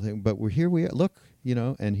judging and all the things. But here we are. Look,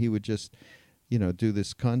 and he would just, do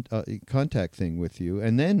this contact thing with you.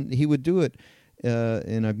 And then he would do it.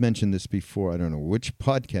 And I've mentioned this before. I don't know which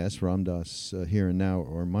podcast, Ram Dass Here and Now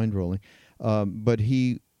or Mind Rolling, but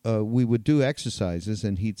we would do exercises,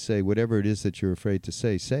 and he'd say, whatever it is that you're afraid to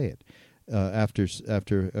say it. After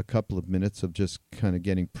a couple of minutes of just kind of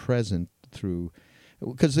getting present through,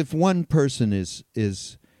 because if one person is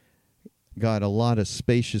got a lot of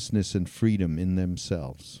spaciousness and freedom in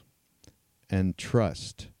themselves and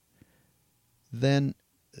trust, then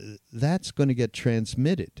that's going to get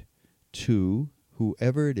transmitted to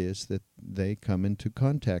whoever it is that they come into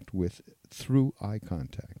contact with through eye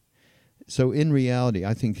contact. So in reality,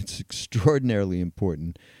 I think it's extraordinarily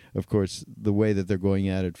important of course, the way that they're going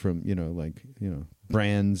at it from,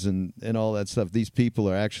 brands and all that stuff. These people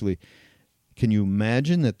are actually, can you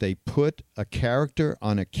imagine that they put a character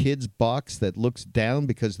on a kid's box that looks down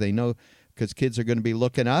because kids are going to be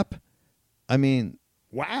looking up? I mean,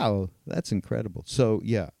 wow, that's incredible. So,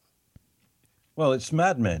 yeah. Well, it's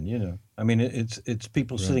Mad Men, I mean, it's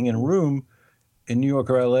people sitting in a room in New York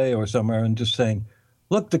or LA or somewhere and just saying,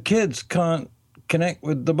 look, the kids can't connect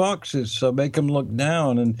with the boxes, so make them look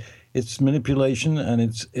down. And it's manipulation, and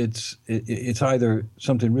it's either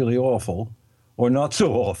something really awful or not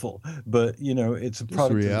so awful, but it's a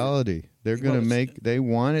product. It's reality. They're going to make. They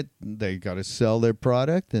want it. They got to sell their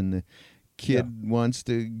product, and the kid wants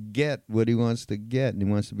to get what he wants to get, and he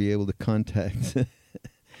wants to be able to contact.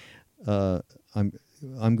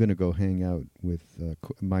 I'm going to go hang out with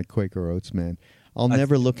my Quaker Oats man. I'll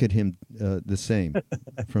never look at him the same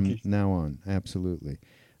from now on. Absolutely.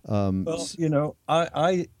 Well,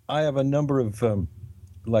 I have a number of,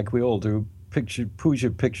 like we all do, puja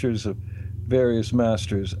pictures of various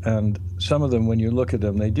masters, and some of them, when you look at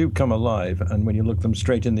them, they do come alive, and when you look them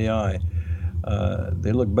straight in the eye,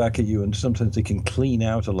 they look back at you, and sometimes they can clean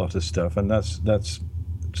out a lot of stuff, and that's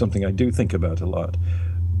something I do think about a lot.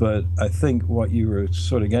 But I think what you were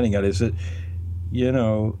sort of getting at is that,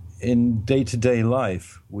 in day-to-day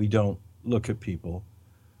life, we don't look at people.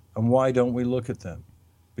 And why don't we look at them?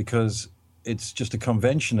 Because it's just a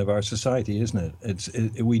convention of our society, isn't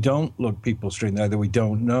it? We don't look people straight in the eye that we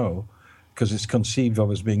don't know, because it's conceived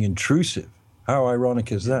of as being intrusive. How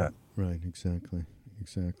ironic is that? Right, exactly.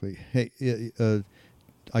 Hey,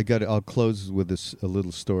 I'll close with a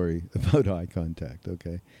little story about eye contact,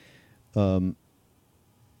 okay?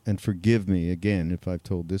 And forgive me again if I've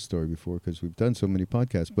told this story before, because we've done so many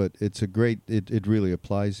podcasts, but it's it really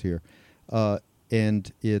applies here.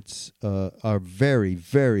 And it's our very,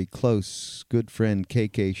 very close good friend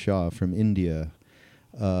KK Shah from India,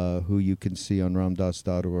 who you can see on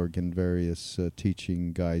ramdas.org and various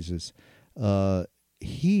teaching guises.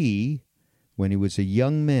 He, when he was a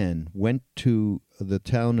young man, went to the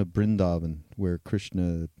town of Vrindavan, where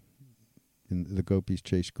Krishna, the gopis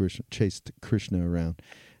chased Krishna around.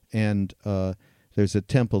 And there's a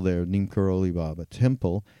temple there, Nimkaroli Baba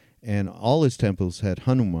temple, and all his temples had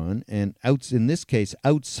Hanuman. And in this case,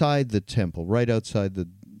 outside the temple, right outside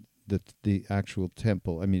the actual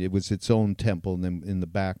temple. I mean, it was its own temple, and then in the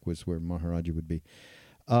back was where Maharaja would be.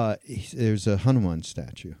 There's a Hanuman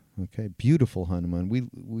statue. Okay, beautiful Hanuman.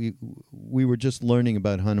 We were just learning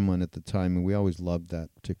about Hanuman at the time, and we always loved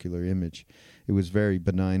that particular image. It was very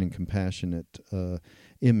benign and compassionate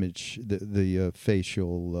image, the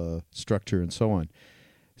facial structure and so on.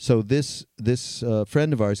 So this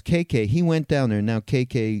friend of ours, KK, he went down there. Now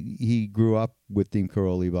KK, he grew up with Deem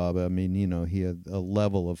Karoli Baba. I mean, he had a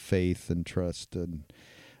level of faith and trust and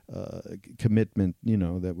commitment,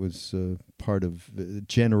 that was part of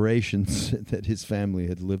generations that his family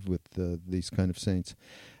had lived with these kind of saints,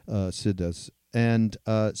 siddhas. And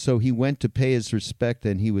so he went to pay his respect,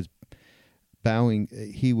 and he was bowing.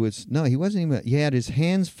 He wasn't even, he had his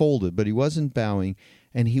hands folded, but he wasn't bowing,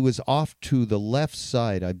 and he was off to the left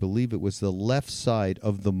side. I believe it was the left side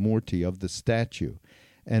of the Murti, of the statue.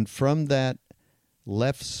 And from that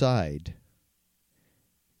left side,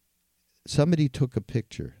 somebody took a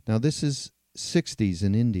picture. Now, this is 60s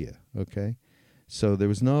in India, okay? So there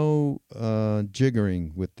was no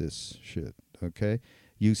jiggering with this shit, okay?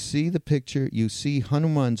 You see the picture, you see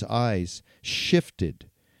Hanuman's eyes shifted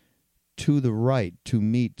to the right to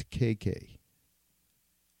meet KK.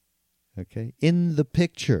 Okay? In the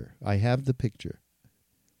picture. I have the picture.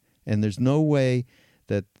 And there's no way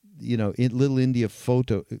that, in Little India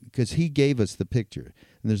photo, because he gave us the picture,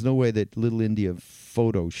 and there's no way that Little India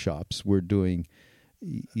photoshops were doing,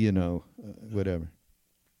 whatever.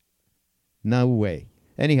 No way.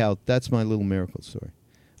 Anyhow, that's my little miracle story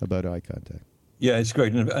about eye contact. Yeah, it's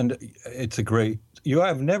great. And it's a great, you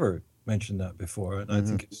have never mentioned that before, and I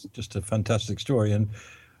think it's just a fantastic story. And,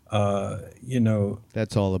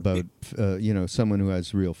 that's all about, someone who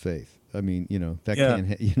has real faith. I mean,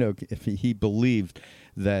 if he believed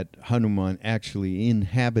that Hanuman actually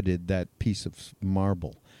inhabited that piece of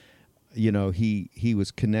marble, he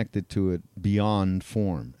was connected to it beyond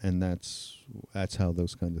form, and that's how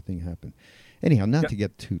those kind of things happen. Anyhow, not to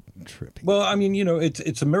get too trippy. Well, I mean,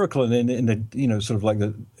 it's a miracle in the, sort of like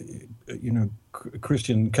the,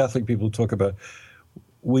 Christian Catholic people talk about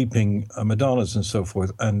weeping Madonnas and so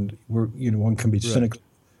forth, and one can be cynical,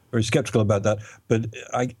 very skeptical about that. But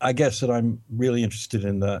I guess that I'm really interested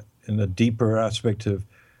in the deeper aspect of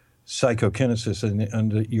psychokinesis,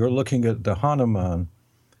 and you're looking at the Hanuman,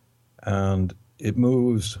 and it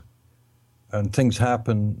moves and things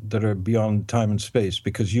happen that are beyond time and space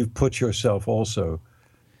because you've put yourself also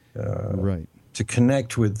right to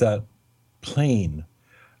connect with that plane.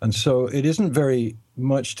 And so it isn't very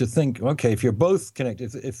much to think, okay, if you're both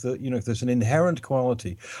connected, if there's an inherent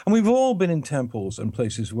quality, and we've all been in temples and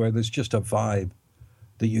places where there's just a vibe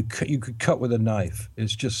that you could cut with a knife.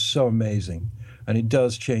 It's just so amazing, and it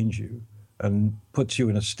does change you and puts you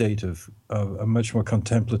in a state of a much more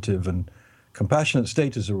contemplative and compassionate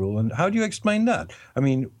state as a rule. And how do you explain that? I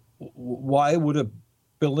mean, why would a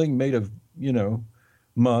building made of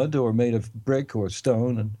mud or made of brick or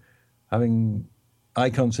stone and having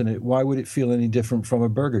icons in it, why would it feel any different from a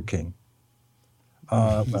Burger King?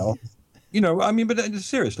 Well, but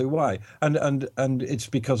seriously, why? And it's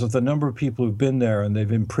because of the number of people who've been there and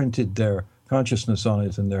they've imprinted their consciousness on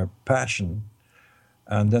it and their passion,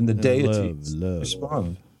 and then the deities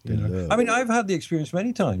respond. I mean, I've had the experience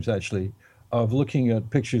many times actually of looking at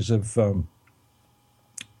pictures of,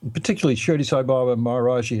 particularly Shirdi Sai Baba,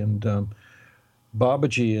 Maharaji, and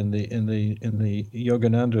Babaji in the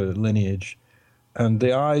Yogananda lineage. And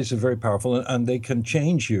the eyes are very powerful, and they can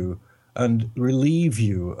change you and relieve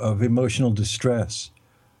you of emotional distress.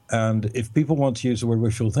 And if people want to use the word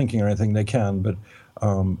wishful thinking or anything, they can, but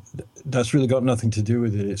that's really got nothing to do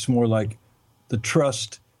with it. It's more like the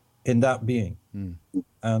trust in that being. Mm.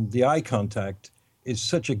 And the eye contact is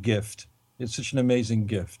such a gift. It's such an amazing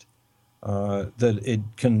gift that it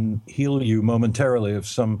can heal you momentarily of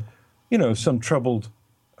some troubled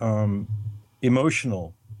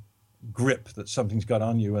emotional grip that something's got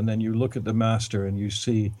on you, and then you look at the master and you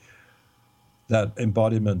see that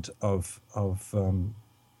embodiment of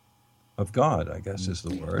God, I guess is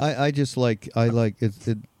the word. I like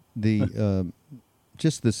the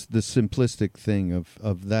just this simplistic thing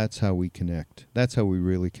of that's how we connect. That's how we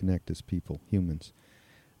really connect as people, humans.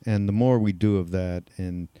 And the more we do of that,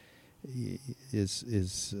 and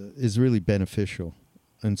is really beneficial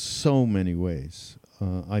in so many ways.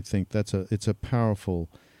 I think it's a powerful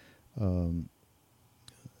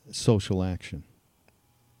social action.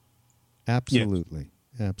 Absolutely.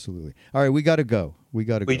 Yes. Absolutely. All right, we got to go. We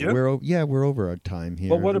got to go. Do? We're over our time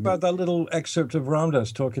here. Well, what about that little excerpt of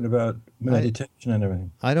Ramdas talking about meditation and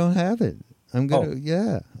everything? I don't have it. I'm gonna.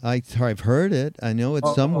 Yeah, I've heard it. I know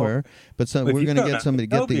it's somewhere, but we're gonna get somebody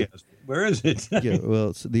to get the. Where is it? Yeah,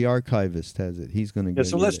 well, the archivist has it. He's gonna get.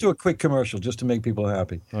 So let's do a quick commercial just to make people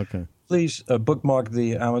happy. Okay. Please bookmark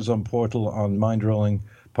the Amazon portal on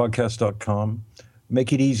mindrollingpodcast.com.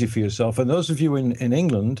 Make it easy for yourself. And those of you in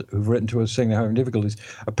England who've written to us saying they're having difficulties,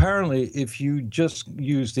 apparently if you just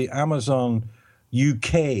use the Amazon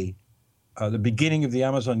UK, the beginning of the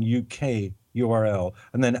Amazon UK URL,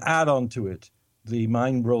 and then add on to it the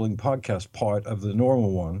Mind Rolling Podcast part of the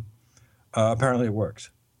normal one, apparently it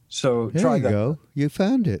works. So try that. There you go. You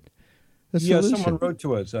found it. Yeah, someone wrote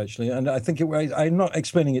to us, actually, and I think I'm not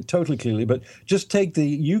explaining it totally clearly, but just take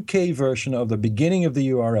the UK version of the beginning of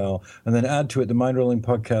the URL and then add to it the Mind Rolling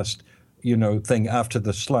Podcast, thing after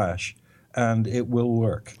the slash, and it will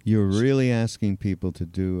work. You're really asking people to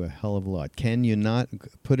do a hell of a lot. Can you not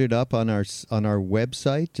put it up on our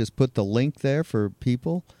website? Just put the link there for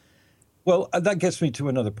people? Well, that gets me to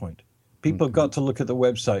another point. People have got to look at the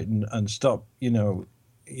website and stop,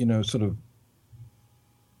 sort of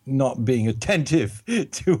not being attentive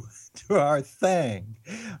to our thing.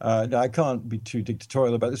 Now, I can't be too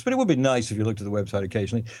dictatorial about this, but it would be nice if you looked at the website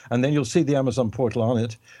occasionally, and then you'll see the Amazon portal on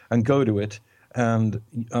it, and go to it and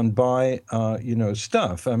buy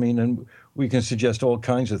stuff. I mean, and we can suggest all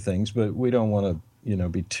kinds of things, but we don't want to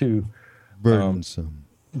be too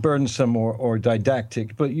burdensome or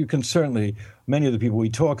didactic. But you can certainly, many of the people we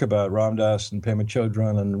talk about, Ramdas and Pema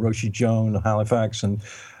Chodron and Roshi Joan, Halifax, and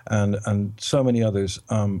so many others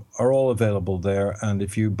are all available there. And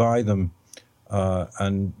if you buy them,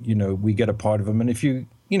 we get a part of them. And if you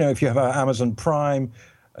have Amazon Prime,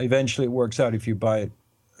 eventually it works out if you buy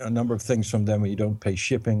a number of things from them and you don't pay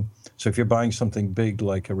shipping. So if you're buying something big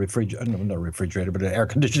like a refrigerator, not a refrigerator, but an air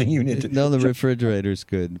conditioning unit. No, the refrigerator's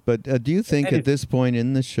good. But do you think at this point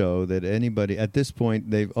in the show that anybody, at this point,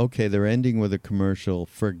 they're ending with a commercial,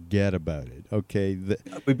 forget about it. Okay.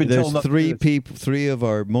 We've been There's told three of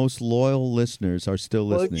our most loyal listeners are still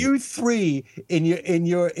listening. Well, you three in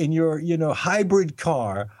your hybrid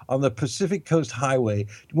car on the Pacific Coast Highway,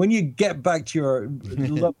 when you get back to your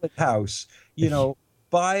lovely house,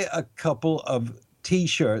 buy a couple of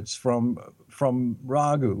T-shirts from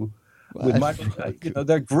Raghu. With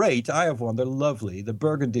they're great. I have one. They're lovely. The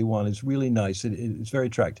burgundy one is really nice. It's very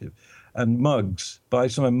attractive. and mugs. Buy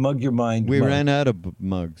some and mug your mind. We ran out of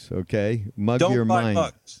mugs. Okay, mug your mind. Don't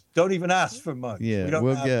buy mugs. Don't even ask for mugs.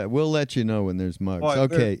 Yeah, we'll let you know when there's mugs. Boy,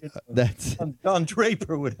 okay, that's Don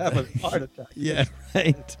Draper would have a heart attack. Yeah,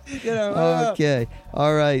 right. Okay,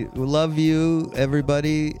 all right. Love you,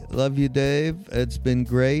 everybody. Love you, Dave. It's been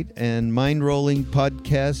great. And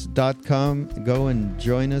mindrollingpodcast.com. Go and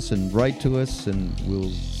join us and write to us, and we'll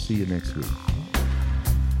see you next week.